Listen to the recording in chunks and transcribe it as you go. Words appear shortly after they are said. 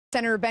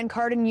Senator Ben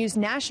Cardin used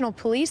National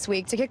Police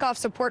Week to kick off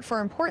support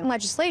for important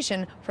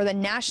legislation for the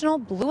National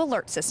Blue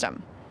Alert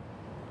System.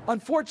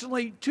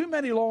 Unfortunately, too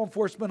many law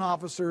enforcement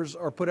officers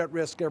are put at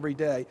risk every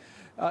day.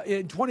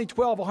 In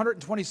 2012,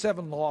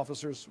 127 law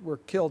officers were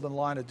killed in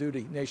line of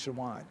duty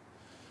nationwide.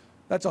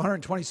 That's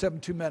 127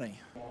 too many.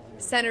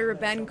 Senator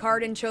Ben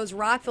Cardin chose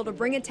Rockville to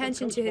bring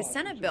attention to his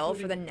Senate bill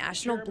for the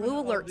National Blue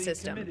Alert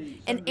System,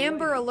 an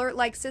Amber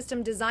Alert-like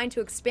system designed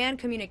to expand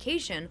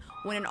communication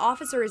when an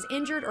officer is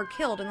injured or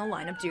killed in the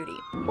line of duty.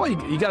 Well,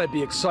 you got to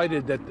be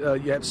excited that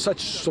you have such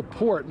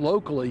support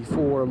locally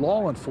for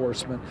law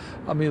enforcement.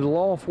 I mean, the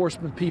law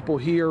enforcement people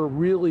here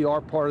really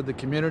are part of the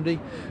community.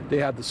 They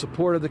have the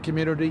support of the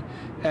community.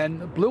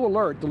 And Blue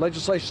Alert, the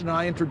legislation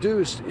I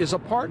introduced, is a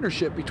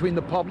partnership between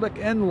the public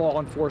and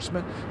law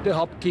enforcement to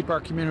help keep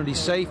our community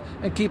safe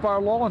and keep our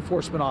law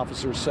enforcement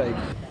officers safe.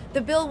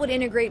 The bill would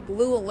integrate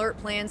Blue Alert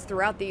plans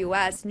throughout the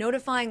U.S.,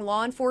 notifying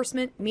law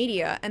enforcement,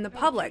 media, and the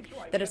public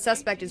that a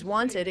suspect is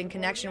wanted in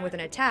connection with an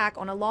attack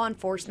on a law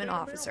enforcement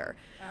officer.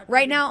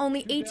 Right now,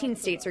 only 18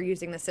 states are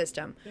using the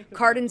system.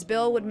 Cardin's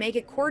bill would make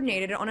it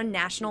coordinated on a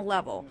national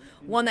level,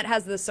 one that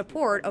has the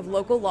support of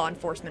local law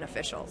enforcement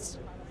officials.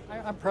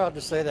 I'm proud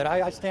to say that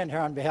I stand here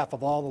on behalf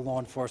of all the law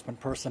enforcement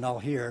personnel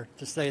here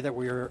to say that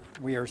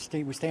we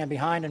stand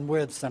behind and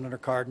with Senator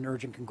Cardin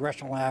urging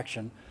congressional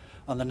action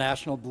on the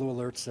National Blue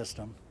Alert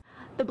System.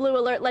 The Blue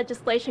Alert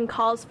legislation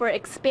calls for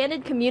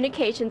expanded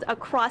communications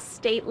across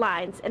state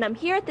lines, and I'm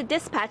here at the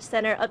dispatch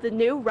center of the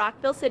new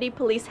Rockville City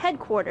Police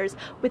headquarters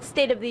with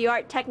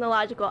state-of-the-art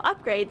technological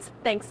upgrades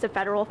thanks to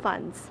federal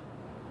funds.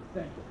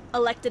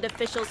 Elected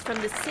officials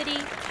from the city,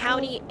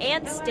 county,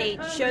 and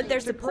state showed their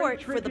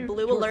support for the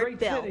Blue Alert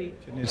bill.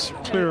 It's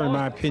clear, in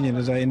my opinion,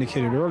 as I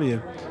indicated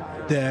earlier,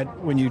 that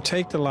when you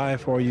take the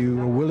life or you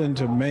are willing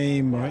to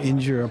maim or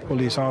injure a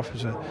police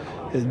officer,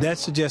 that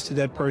suggests that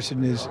that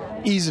person is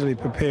easily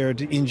prepared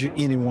to injure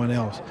anyone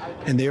else,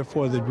 and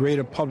therefore the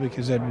greater public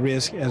is at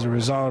risk as a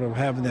result of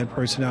having that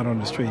person out on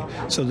the street.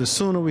 So the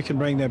sooner we can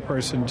bring that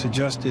person to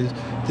justice,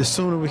 the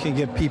sooner we can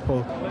get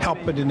people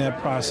helped in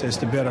that process,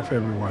 the better for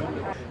everyone.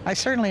 I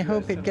certainly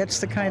hope it gets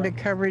the kind of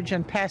coverage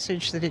and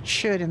passage that it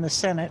should in the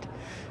Senate.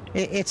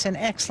 It's an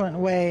excellent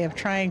way of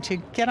trying to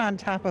get on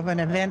top of an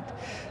event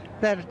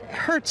that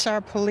hurts our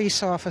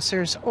police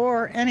officers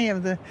or any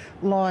of the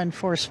law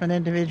enforcement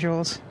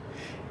individuals.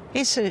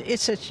 It's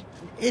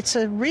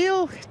a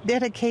real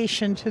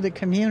dedication to the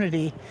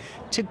community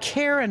to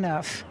care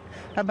enough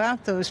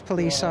about those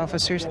police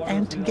officers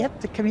and to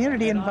get the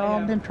community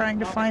involved in trying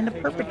to find the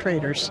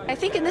perpetrators. I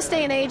think in this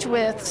day and age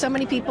with so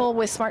many people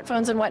with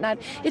smartphones and whatnot,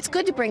 it's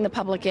good to bring the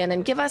public in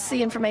and give us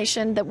the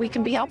information that we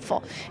can be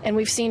helpful. And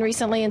we've seen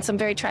recently in some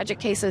very tragic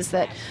cases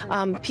that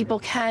people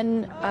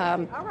can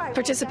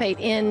participate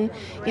in,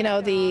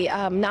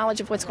 the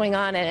knowledge of what's going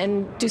on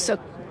and do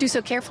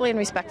so carefully and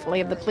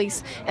respectfully of the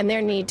police and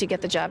their need to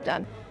get the job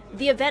done.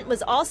 The event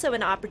was also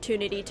an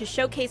opportunity to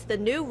showcase the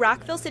new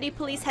Rockville City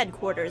Police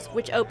headquarters,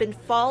 which opened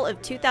fall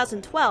of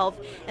 2012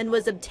 and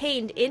was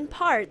obtained in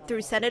part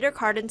through Senator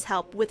Cardin's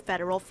help with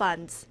federal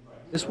funds.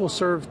 This will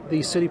serve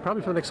the city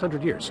probably for the next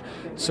 100 years.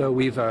 So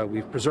we've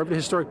preserved a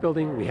historic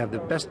building. We have the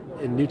best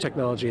in new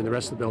technology in the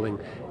rest of the building,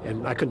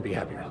 and I couldn't be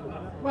happier.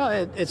 Well,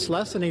 it's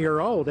less than a year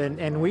old,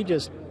 and we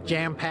just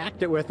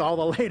jam-packed it with all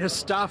the latest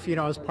stuff,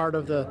 as part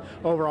of the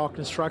overall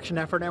construction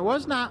effort. And it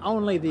was not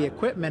only the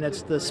equipment,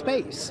 it's the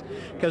space,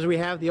 because we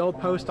have the old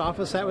post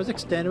office that was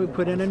extended. We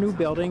put in a new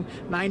building.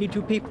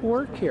 92 people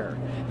work here,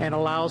 and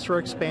allows for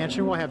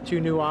expansion. We'll have 2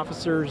 new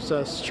officers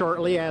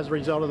shortly as a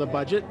result of the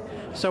budget.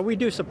 So we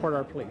do support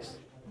our police.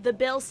 The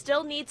bill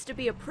still needs to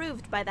be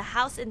approved by the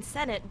House and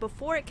Senate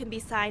before it can be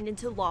signed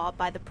into law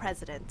by the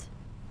President.